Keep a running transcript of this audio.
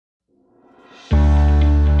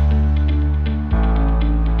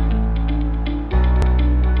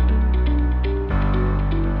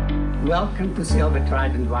Welcome to Silver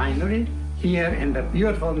Trident Winery here in the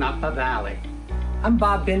beautiful Napa Valley. I'm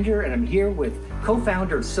Bob Binder, and I'm here with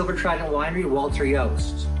co-founder of Silver Trident Winery, Walter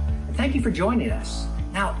Yost. And thank you for joining us.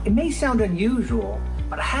 Now, it may sound unusual,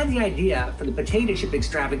 but I had the idea for the Potato Chip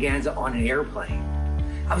Extravaganza on an airplane.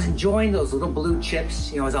 I was enjoying those little blue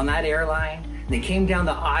chips. I was on that airline, and they came down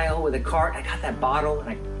the aisle with a cart. I got that bottle, and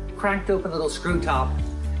I cranked open the little screw top.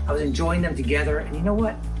 I was enjoying them together, and you know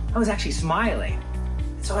what? I was actually smiling.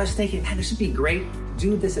 So I was thinking, man, this would be great to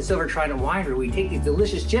do this at Silver Trident Winery. We take these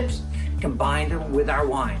delicious chips, combine them with our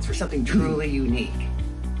wines for something truly unique.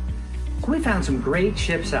 So we found some great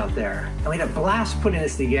chips out there, and we had a blast putting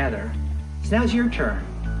this together. So now it's your turn.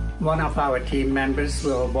 One of our team members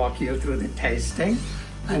will walk you through the tasting,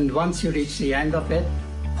 and once you reach the end of it,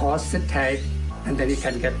 pause the tape, and then you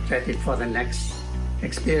can get ready for the next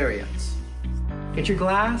experience. Get your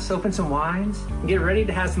glass, open some wines, and get ready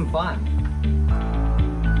to have some fun.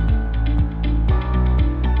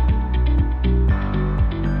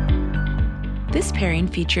 This pairing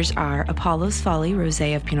features our Apollo's Folly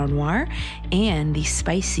Rosé of Pinot Noir and the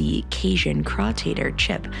spicy Cajun Potato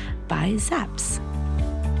Chip by Zapp's.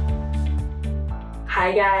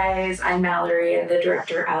 Hi guys, I'm Mallory. I'm the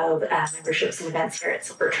Director of Memberships and Events here at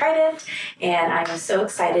Silver Trident, and I'm so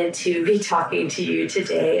excited to be talking to you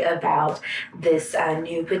today about this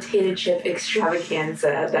new Potato Chip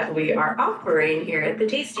Extravaganza that we are offering here at the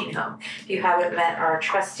Tasting Home. If you haven't met our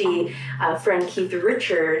trusty friend Keith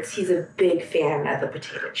Richards, he's a big fan of the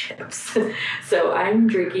potato chips. So I'm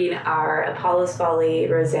drinking our Apollo's Folly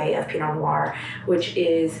Rosé of Pinot Noir, which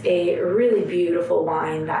is a really beautiful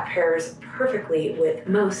wine that pairs perfectly with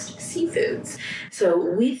most seafoods. So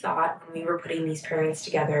we thought when we were putting these pairings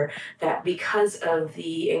together that because of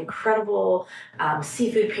the incredible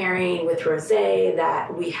seafood pairing with rosé,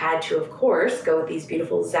 that we had to, of course, go with these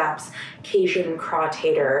beautiful Zapp's Cajun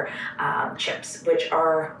Potato chips, which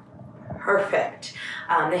are perfect.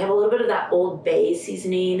 They have a little bit of that Old Bay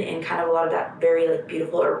seasoning and kind of a lot of that very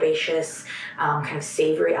beautiful herbaceous kind of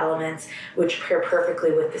savory elements, which pair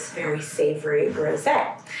perfectly with this very savory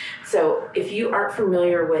rosé. So if you aren't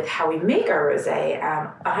familiar with how we make our rosé,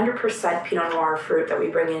 100% Pinot Noir fruit that we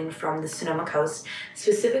bring in from the Sonoma Coast,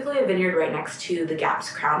 specifically a vineyard right next to the Gap's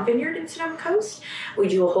Crown Vineyard in Sonoma Coast. We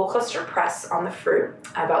do a whole cluster press on the fruit.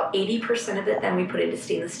 About 80% of it then we put into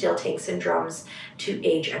stainless steel tanks and drums to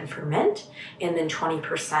age and ferment, and then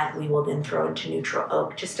 20% we will then throw into neutral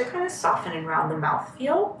oak just to kind of soften and round the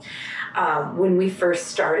mouthfeel. When we first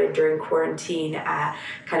started during quarantine,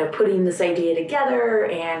 kind of putting this idea together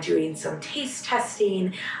and doing some taste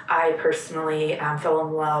testing, I personally fell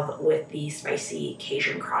in love with the spicy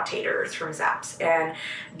Cajun Potatoes from Zapp's, and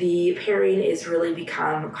the pairing has really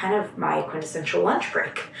become kind of my quintessential lunch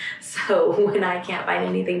break. So when I can't find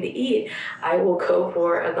anything to eat, I will go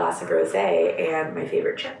for a glass of rosé and my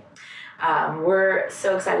favorite chip. We're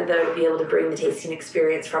so excited though to be able to bring the tasting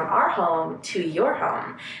experience from our home to your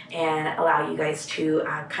home and allow you guys to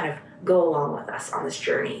kind of go along with us on this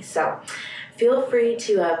journey. So feel free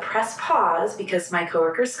to press pause because my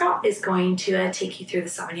coworker Scott is going to take you through the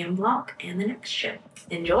Sauvignon Blanc and the next chip.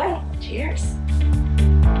 Enjoy. Cheers.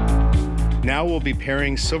 Now we'll be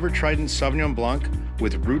pairing Silver Trident Sauvignon Blanc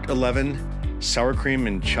with Route 11 sour cream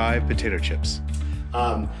and chive potato chips.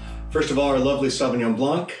 First of all, our lovely Sauvignon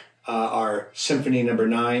Blanc, our Symphony No.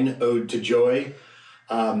 9, Ode to Joy,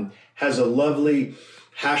 has a lovely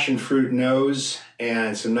passion fruit nose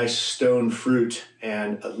and some nice stone fruit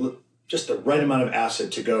and just the right amount of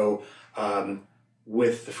acid to go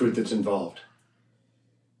with the fruit that's involved.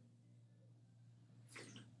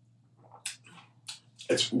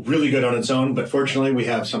 It's really good on its own, but fortunately we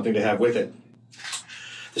have something to have with it.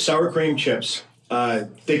 The sour cream chips,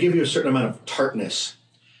 they give you a certain amount of tartness,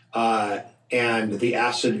 and the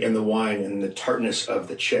acid in the wine and the tartness of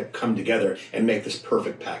the chip come together and make this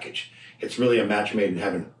perfect package. It's really a match made in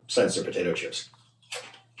heaven, besides the potato chips.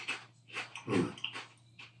 A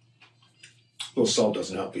little salt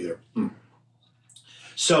doesn't help either.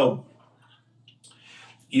 So,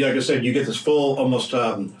 like I said, you get this full, almost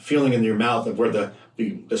feeling in your mouth of where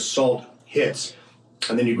the salt hits,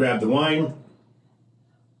 and then you grab the wine.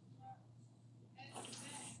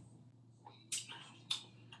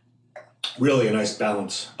 Really a nice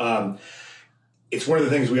balance. It's one of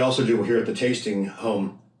the things we also do here at the Tasting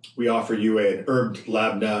Home. We offer you an herbed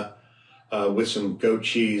labna with some goat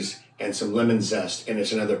cheese and some lemon zest, and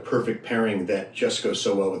it's another perfect pairing that just goes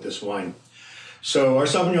so well with this wine. So our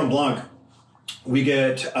Sauvignon Blanc, we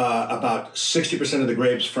get about 60% of the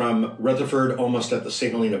grapes from Rutherford, almost at the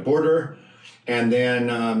St. Helena border, and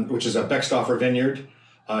then, which is a Beckstoffer vineyard,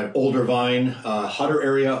 older vine, hotter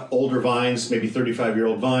area, older vines, maybe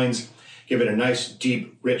 35-year-old vines. give it a nice,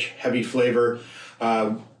 deep, rich, heavy flavor.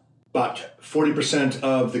 About 40%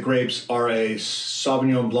 of the grapes are a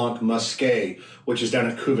Sauvignon Blanc Musqué, which is down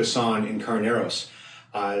at Cuvasson in Carneros.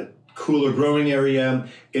 Cooler growing area.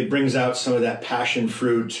 It brings out some of that passion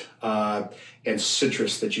fruit and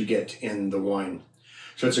citrus that you get in the wine.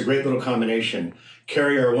 So it's a great little combination.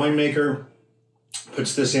 Carrie, our winemaker,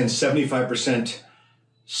 puts this in 75%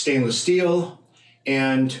 stainless steel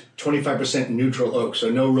and 25% neutral oak,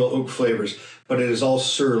 so no real oak flavors, but it is all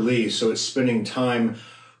sur lie, so it's spending time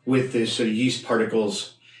with this sort of yeast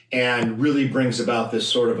particles and really brings about this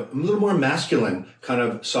sort of a little more masculine kind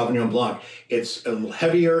of Sauvignon Blanc. It's a little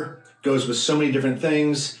heavier, goes with so many different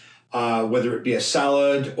things, whether it be a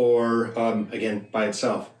salad or, again, by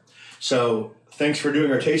itself. So thanks for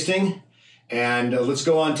doing our tasting, and let's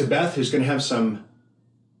go on to Beth, who's going to have some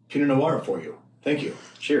Pinot Noir for you. Thank you.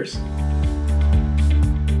 Cheers.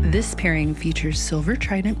 This pairing features Silver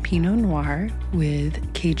Trident Pinot Noir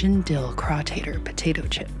with Cajun Dill Crawtator potato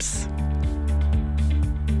chips.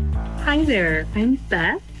 Hi there, I'm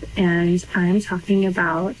Beth, and I'm talking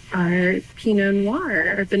about our Pinot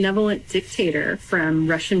Noir, our benevolent dictator from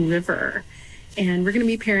Russian River. And we're going to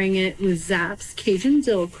be pairing it with Zapp's Cajun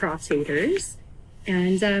Dill Crawtators.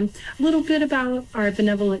 And a little bit about our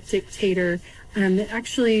benevolent dictator.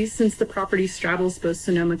 Actually, since the property straddles both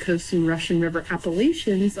Sonoma Coast and Russian River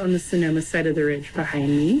appellations on the Sonoma side of the ridge behind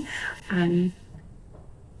me,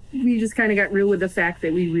 we just kind of got real with the fact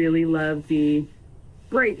that we really love the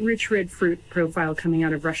bright, rich red fruit profile coming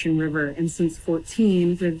out of Russian River. And since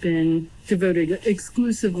 14, we've been devoted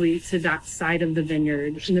exclusively to that side of the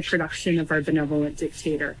vineyard in the production of our benevolent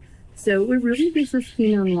dictator. So what really gives this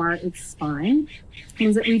Pinot Noir its spine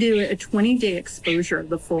is that we do a 20-day exposure of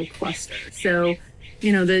the full cluster. So,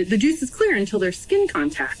 you know, the juice is clear until there's skin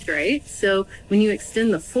contact, right? So when you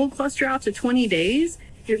extend the full cluster out to 20 days,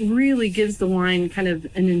 it really gives the wine kind of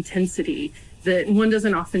an intensity that one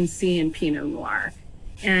doesn't often see in Pinot Noir.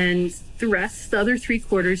 And the rest, the other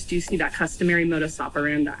 3/4, do see that customary modus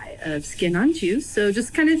operandi of skin on juice. So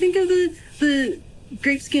just kind of think of the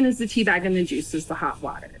grape skin as the tea bag and the juice as the hot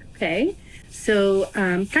water, okay? So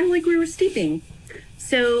kind of like we were steeping.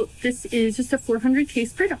 So this is just a 400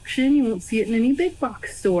 case production. You won't see it in any big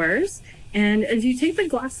box stores. And as you take the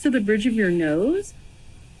glass to the bridge of your nose,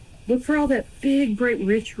 look for all that big, bright,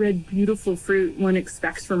 rich, red, beautiful fruit one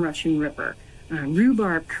expects from Russian River.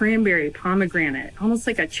 Rhubarb, cranberry, pomegranate, almost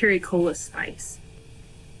like a cherry cola spice.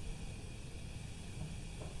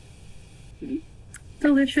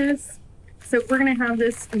 Delicious. So we're gonna have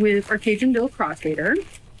this with our Cajun Dill Crawtator.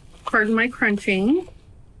 Pardon my crunching.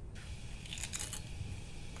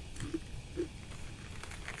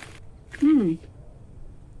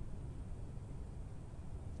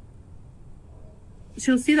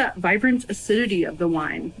 So you'll see that vibrant acidity of the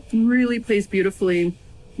wine really plays beautifully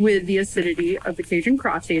with the acidity of the Cajun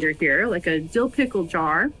Crawtator here, like a dill pickle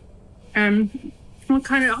jar.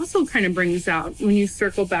 What also brings out when you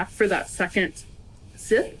circle back for that second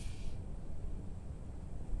sip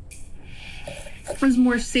is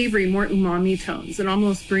more savory, more umami tones. It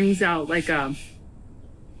almost brings out like a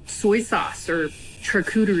soy sauce or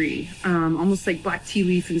charcuterie, almost like black tea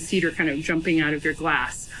leaf and cedar kind of jumping out of your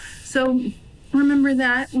glass. So remember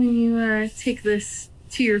that when you take this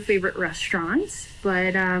to your favorite restaurant.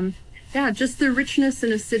 But yeah, just the richness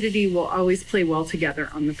and acidity will always play well together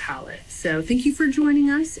on the palate. So thank you for joining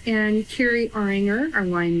us. And Carrie Aringer, our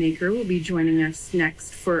winemaker, will be joining us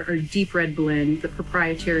next for our deep red blend, the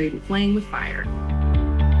proprietary Playing with Fire.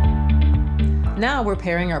 Now we're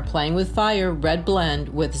pairing our Playing with Fire red blend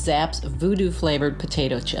with Zapp's Voodoo flavored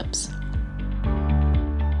potato chips.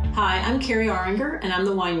 Hi, I'm Carrie Aringer, and I'm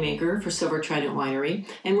the winemaker for Silver Trident Winery,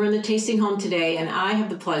 and we're in the tasting home today, and I have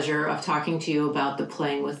the pleasure of talking to you about the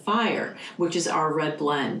Playing with Fire, which is our red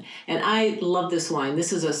blend. And I love this wine.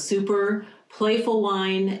 This is a super playful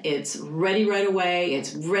wine. It's ready right away.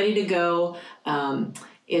 It's ready to go.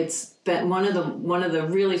 It's been one of the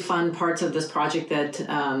really fun parts of this project that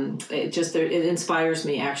it inspires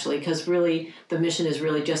me, actually, because really the mission is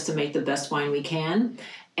really just to make the best wine we can.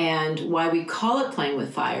 And why we call it Playing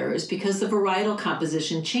with Fire is because the varietal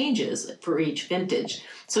composition changes for each vintage.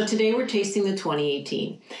 So today we're tasting the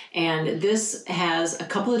 2018, and this has a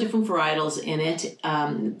couple of different varietals in it.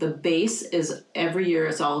 The base is every year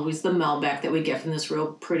is always the Malbec that we get from this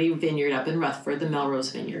real pretty vineyard up in Rutherford, the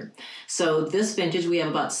Melrose Vineyard. So this vintage we have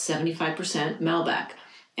about 75% Malbec.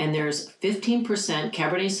 And there's 15%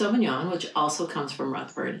 Cabernet Sauvignon, which also comes from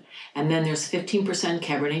Rutherford. And then there's 15%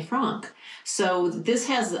 Cabernet Franc. So this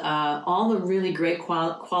has all the really great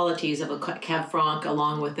qualities of a Cab Franc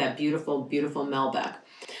along with that beautiful, beautiful Malbec.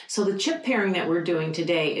 So the chip pairing that we're doing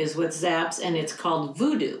today is with Zapp's, and it's called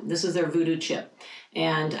Voodoo. This is their Voodoo chip.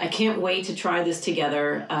 And I can't wait to try this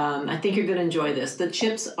together. I think you're going to enjoy this. The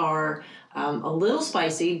chips are a little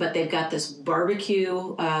spicy, but they've got this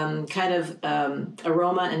barbecue kind of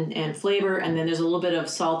aroma and flavor, and then there's a little bit of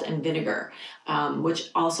salt and vinegar,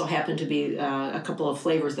 which also happen to be a couple of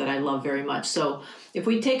flavors that I love very much. So if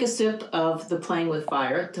we take a sip of the Playing with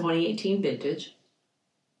Fire 2018 vintage,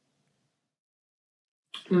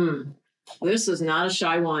 this is not a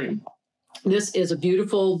shy wine. This is a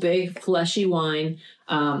beautiful, big, fleshy wine.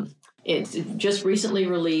 It's just recently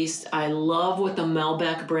released. I love what the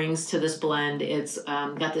Malbec brings to this blend. It's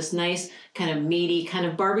got this nice kind of meaty, kind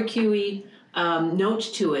of barbecue-y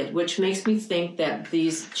note to it, which makes me think that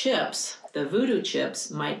these chips, the Voodoo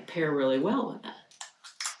chips, might pair really well with that.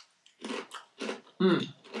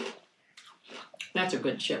 That's a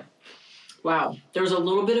good chip. Wow. There's a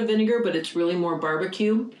little bit of vinegar, but it's really more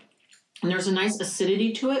barbecue. And there's a nice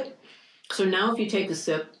acidity to it. So now if you take a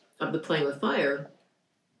sip of the Playing with Fire,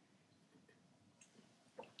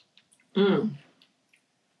 it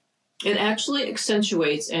actually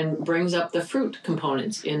accentuates and brings up the fruit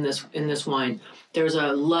components in this wine. There's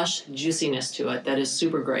a lush juiciness to it that is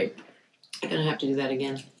super great. I'm gonna have to do that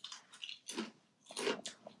again.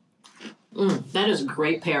 That is a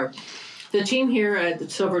great pair. The team here at the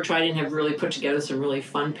Silver Trident have really put together some really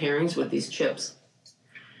fun pairings with these chips.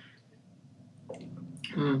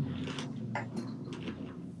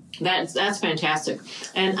 That's fantastic.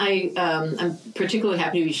 And I'm particularly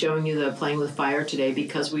happy to be showing you the Playing with Fire today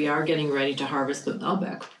because we are getting ready to harvest the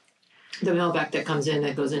Malbec. The Malbec that comes in,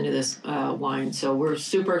 that goes into this wine. So we're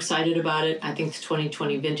super excited about it. I think the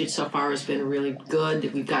 2020 vintage so far has been really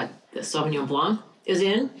good. We've got the Sauvignon Blanc is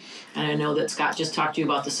in. And I know that Scott just talked to you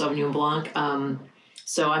about the Sauvignon Blanc.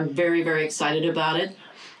 So I'm very, very excited about it.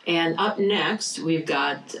 And up next, we've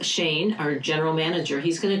got Shane, our general manager.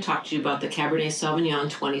 He's going to talk to you about the Cabernet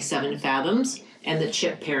Sauvignon 27 Fathoms and the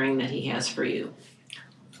chip pairing that he has for you.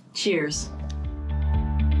 Cheers.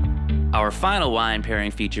 Our final wine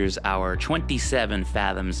pairing features our 27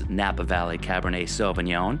 Fathoms Napa Valley Cabernet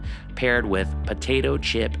Sauvignon paired with Potato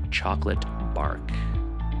Chip Chocolate Bark.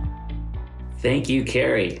 Thank you,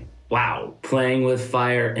 Carrie. Wow, Playing with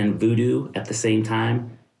Fire and Voodoo at the same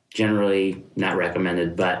time. Generally not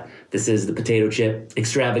recommended, but this is the Potato Chip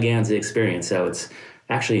Extravaganza experience, so it's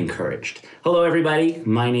actually encouraged. Hello, everybody.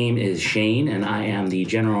 My name is Shane, and I am the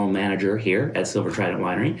general manager here at Silver Trident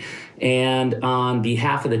Winery. And on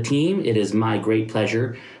behalf of the team, it is my great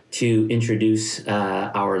pleasure to introduce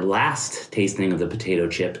our last tasting of the Potato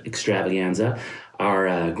Chip Extravaganza,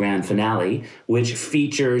 our grand finale, which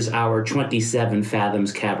features our 27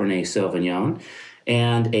 Fathoms Cabernet Sauvignon,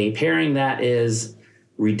 and a pairing that is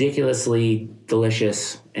ridiculously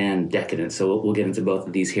delicious and decadent. So we'll get into both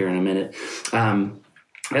of these here in a minute.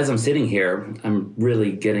 As I'm sitting here, I'm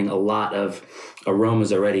really getting a lot of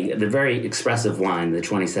aromas already. The very expressive wine, the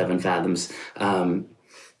 27 Fathoms. On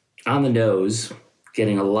the nose,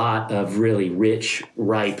 getting a lot of really rich,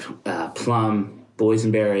 ripe plum,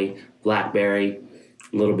 boysenberry, blackberry,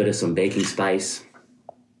 a little bit of some baking spice.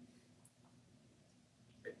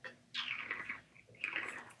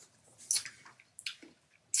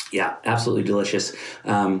 Yeah, absolutely delicious.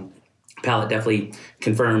 Palate definitely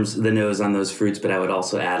confirms the nose on those fruits, but I would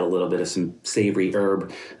also add a little bit of some savory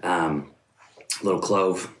herb, a little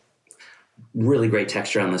clove. Really great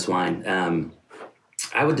texture on this wine.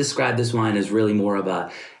 I would describe this wine as really more of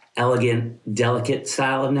a elegant, delicate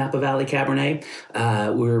style of Napa Valley Cabernet.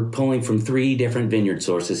 We're pulling from 3 different vineyard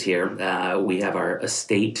sources here. We have our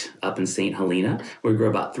estate up in St. Helena. We grow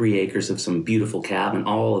about 3 acres of some beautiful cab, and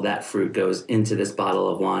all of that fruit goes into this bottle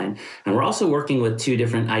of wine. And we're also working with 2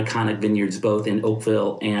 different iconic vineyards, both in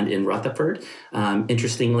Oakville and in Rutherford.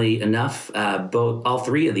 Interestingly enough, all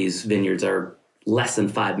 3 of these vineyards are less than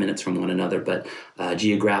 5 minutes from one another, but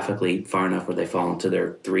geographically far enough where they fall into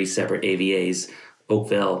their 3 separate AVAs.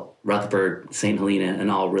 Oakville, Rutherford, St. Helena, and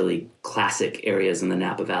all really classic areas in the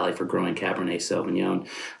Napa Valley for growing Cabernet Sauvignon.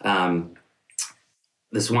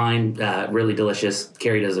 This wine, really delicious.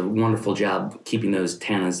 Carrie does a wonderful job keeping those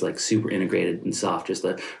tannins like super integrated and soft. Just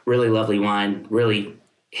a really lovely wine, really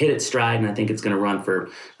hit its stride, and I think it's going to run for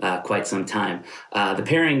quite some time. The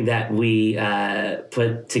pairing that we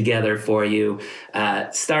put together for you,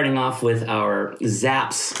 starting off with our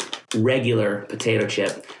Zapp's regular potato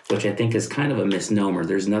chip, which I think is kind of a misnomer.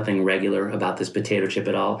 There's nothing regular about this potato chip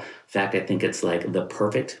at all. In fact, I think it's like the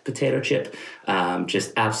perfect potato chip.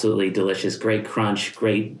 Just absolutely delicious, great crunch,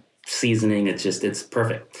 great seasoning. It's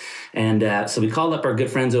perfect. And so we called up our good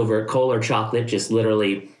friends over at Kohler Chocolate, just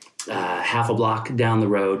literally half a block down the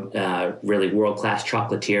road, really world-class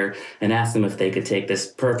chocolatier, and asked them if they could take this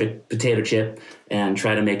perfect potato chip and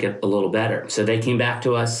try to make it a little better. So they came back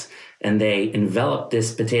to us and they enveloped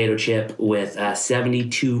this potato chip with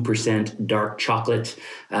 72% dark chocolate,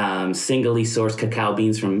 singly sourced cacao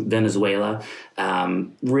beans from Venezuela.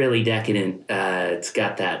 Really decadent. It's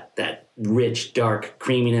got that rich, dark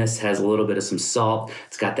creaminess, has a little bit of some salt.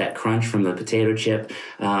 It's got that crunch from the potato chip.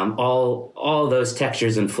 All those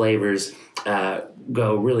textures and flavors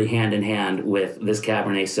go really hand in hand with this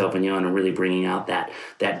Cabernet Sauvignon and really bringing out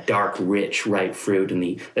that dark, rich, ripe fruit. And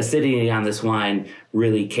the acidity on this wine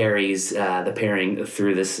really carries the pairing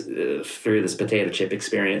through this potato chip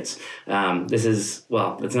experience. This is,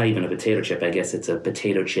 well, it's not even a potato chip. I guess it's a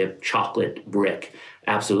potato chip chocolate brick.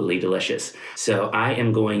 Absolutely delicious. So I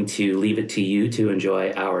am going to leave it to you to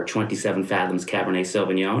enjoy our 27 Fathoms Cabernet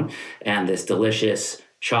Sauvignon and this delicious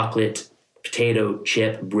chocolate potato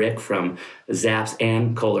chip brick from Zapp's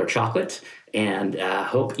and Kohler Chocolate. And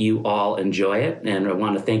hope you all enjoy it. And I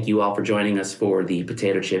want to thank you all for joining us for the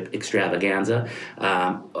Potato Chip Extravaganza.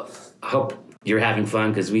 Hope you're having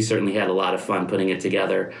fun, because we certainly had a lot of fun putting it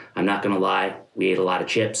together. I'm not going to lie. We ate a lot of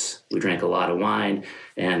chips. We drank a lot of wine.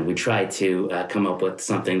 And we tried to come up with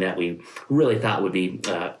something that we really thought would be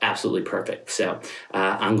absolutely perfect. So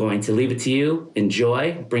I'm going to leave it to you.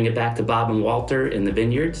 Enjoy. Bring it back to Bob and Walter in the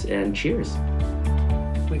vineyards. And cheers.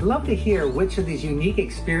 We'd love to hear which of these unique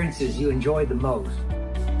experiences you enjoyed the most.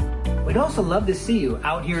 We'd also love to see you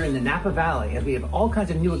out here in the Napa Valley, as we have all kinds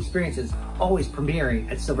of new experiences always premiering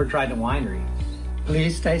at Silver Trident Winery.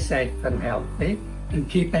 Please stay safe and healthy and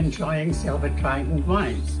keep enjoying Silver Trident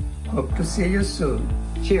wines. Hope to see you soon.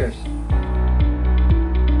 Cheers.